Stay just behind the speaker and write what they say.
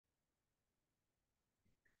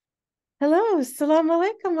Hello, assalamu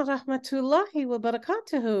alaikum wa rahmatullahi wa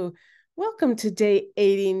barakatuhu. Welcome to day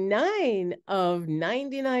 89 of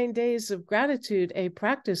 99 Days of Gratitude, a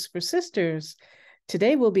practice for sisters.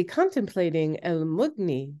 Today we'll be contemplating El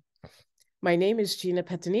Mughni. My name is Gina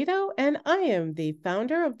Petanito, and I am the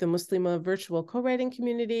founder of the Muslima virtual co-writing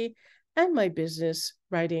community and my business,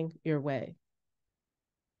 Writing Your Way.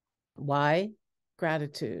 Why?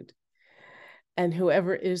 Gratitude. And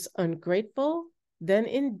whoever is ungrateful, then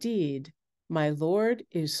indeed my Lord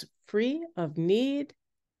is free of need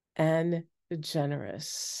and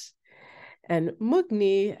generous. And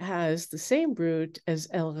Mughni has the same root as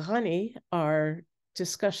El Ghani, our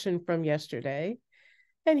discussion from yesterday.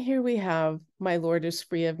 And here we have, my Lord is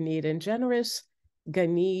free of need and generous,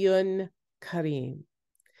 Ghaniyun Kareem.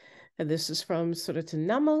 And this is from Surah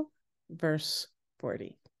An-Naml, verse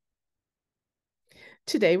 40.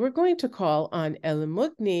 Today we're going to call on El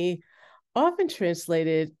Mughni, often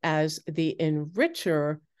translated as the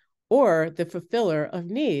enricher or the fulfiller of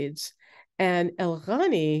needs. And El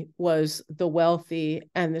Ghani was the wealthy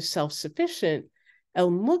and the self-sufficient.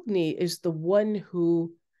 El Mughni is the one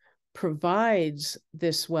who provides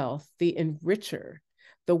this wealth, the enricher,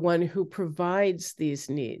 the one who provides these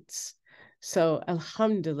needs. So,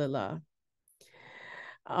 Alhamdulillah.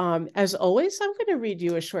 As always, I'm going to read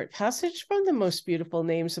you a short passage from The Most Beautiful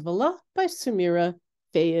Names of Allah by Samira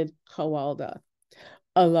Fayed Khawalda.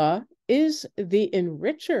 Allah is the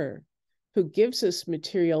enricher who gives us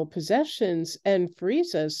material possessions and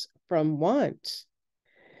frees us from want.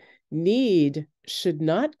 Need should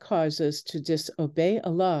not cause us to disobey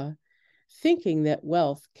Allah, thinking that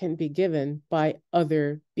wealth can be given by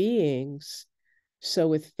other beings. So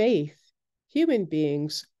with faith, human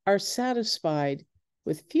beings are satisfied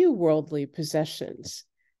with few worldly possessions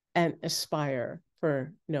and aspire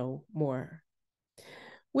for no more.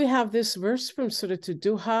 We have this verse from Surah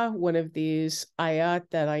Duha, one of these ayat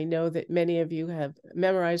that I know that many of you have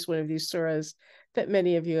memorized, one of these surahs that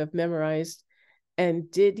many of you have memorized. And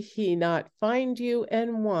did he not find you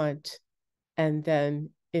and want, and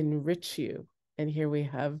then enrich you? And here we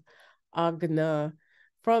have Agna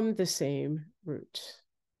from the same root.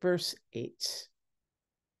 Verse 8.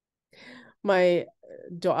 My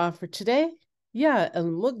dua for today, Ya El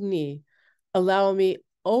Mughni, allow me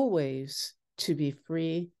always to be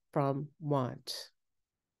free from want.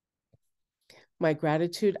 My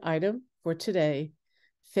gratitude item for today,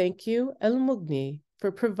 thank you, El Mughni,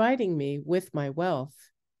 for providing me with my wealth.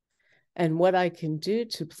 And what I can do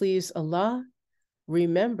to please Allah,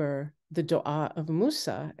 remember the dua of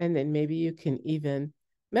Musa, and then maybe you can even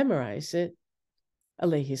memorize it.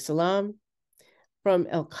 Alayhi salam. From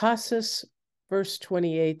Al-Qasas, verse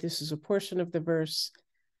 28, this is a portion of the verse.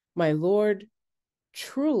 My Lord,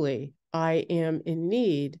 truly I am in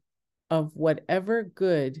need of whatever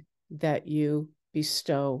good that you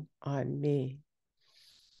bestow on me.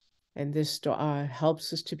 And this dua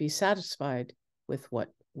helps us to be satisfied with what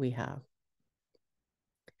we have.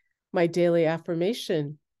 My daily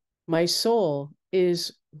affirmation, my soul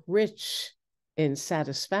is rich in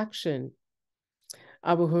satisfaction.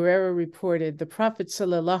 Abu Hurairah reported, the Prophet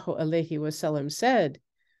ﷺ said,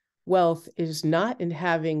 wealth is not in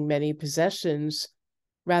having many possessions.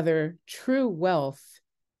 Rather, true wealth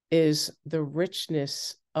is the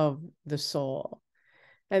richness of the soul.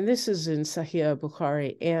 And this is in Sahih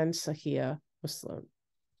Bukhari and Sahih Muslim.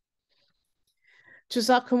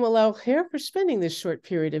 Jazakumullahu khair for spending this short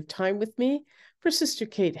period of time with me, for Sister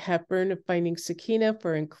Kate Hepburn of Finding Sakina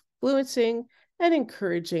for influencing and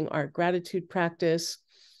encouraging our gratitude practice,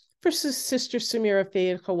 for Sister Samira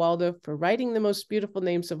Fayed Khawalda for writing the most beautiful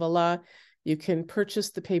names of Allah. You can purchase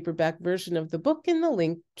the paperback version of the book in the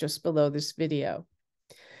link just below this video.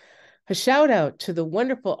 A shout out to the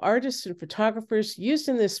wonderful artists and photographers used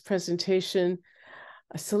in this presentation.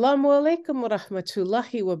 Assalamu alaikum wa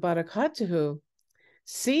rahmatullahi wa barakatuhu.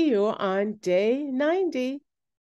 See you on day 90.